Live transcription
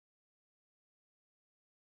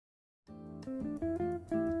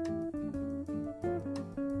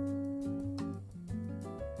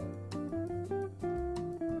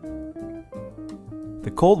The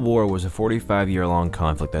Cold War was a 45-year-long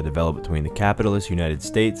conflict that developed between the capitalist United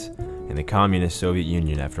States and the communist Soviet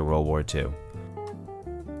Union after World War II.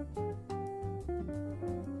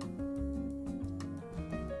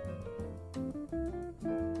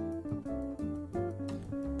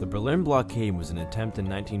 The Berlin Blockade was an attempt in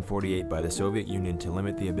 1948 by the Soviet Union to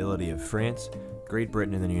limit the ability of France, Great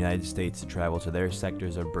Britain, and the United States to travel to their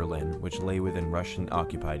sectors of Berlin, which lay within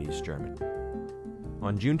Russian-occupied East Germany.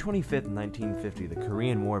 On June 25, 1950, the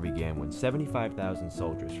Korean War began when 75,000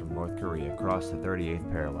 soldiers from North Korea crossed the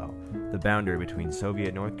 38th parallel, the boundary between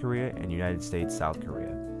Soviet North Korea and United States South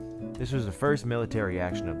Korea. This was the first military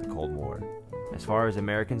action of the Cold War. As far as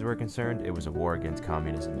Americans were concerned, it was a war against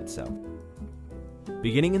communism itself.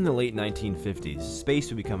 Beginning in the late 1950s, space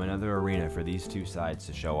would become another arena for these two sides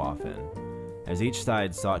to show off in, as each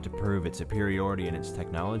side sought to prove its superiority in its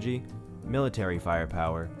technology, military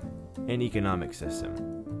firepower, and economic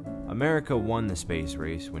system. America won the space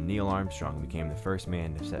race when Neil Armstrong became the first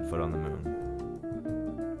man to set foot on the moon.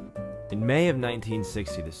 In May of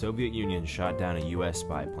 1960, the Soviet Union shot down a US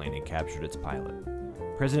spy plane and captured its pilot.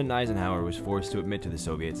 President Eisenhower was forced to admit to the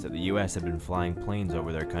Soviets that the US had been flying planes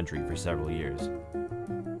over their country for several years.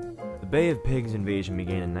 The Bay of Pigs invasion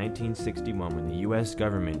began in 1961 when the US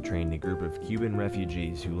government trained a group of Cuban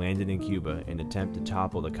refugees who landed in Cuba in an attempt to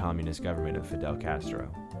topple the communist government of Fidel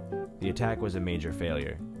Castro. The attack was a major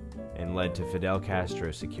failure, and led to Fidel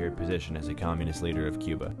Castro's secured position as a communist leader of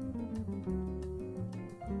Cuba.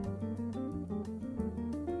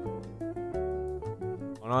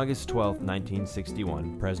 On August 12,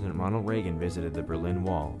 1961, President Ronald Reagan visited the Berlin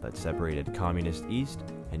Wall that separated Communist East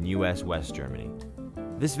and U.S. West Germany.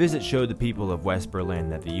 This visit showed the people of West Berlin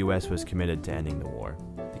that the U.S. was committed to ending the war.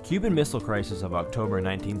 The Cuban Missile Crisis of October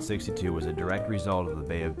 1962 was a direct result of the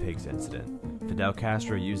Bay of Pigs incident. Fidel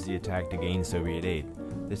Castro used the attack to gain Soviet aid.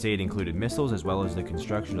 This aid included missiles as well as the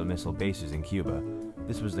construction of missile bases in Cuba.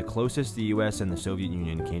 This was the closest the US and the Soviet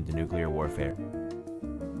Union came to nuclear warfare.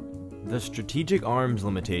 The Strategic Arms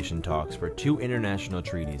Limitation talks were two international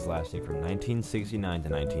treaties lasting from 1969 to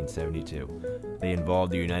 1972. They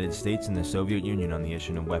involved the United States and the Soviet Union on the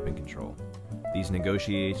issue of weapon control. These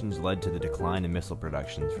negotiations led to the decline in missile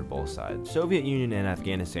productions for both sides. The Soviet Union and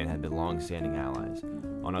Afghanistan had been long-standing allies.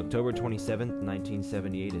 On October 27,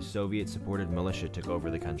 1978, a Soviet-supported militia took over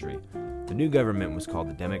the country. The new government was called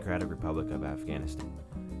the Democratic Republic of Afghanistan.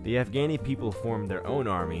 The Afghani people formed their own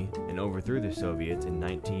army and overthrew the Soviets in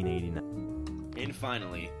 1989. And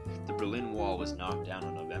finally, the Berlin Wall was knocked down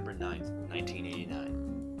on November 9,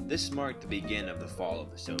 1989. This marked the beginning of the fall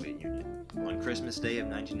of the Soviet Union. On Christmas Day of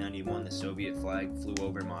 1991, the Soviet flag flew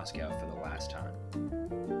over Moscow for the last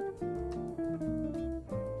time.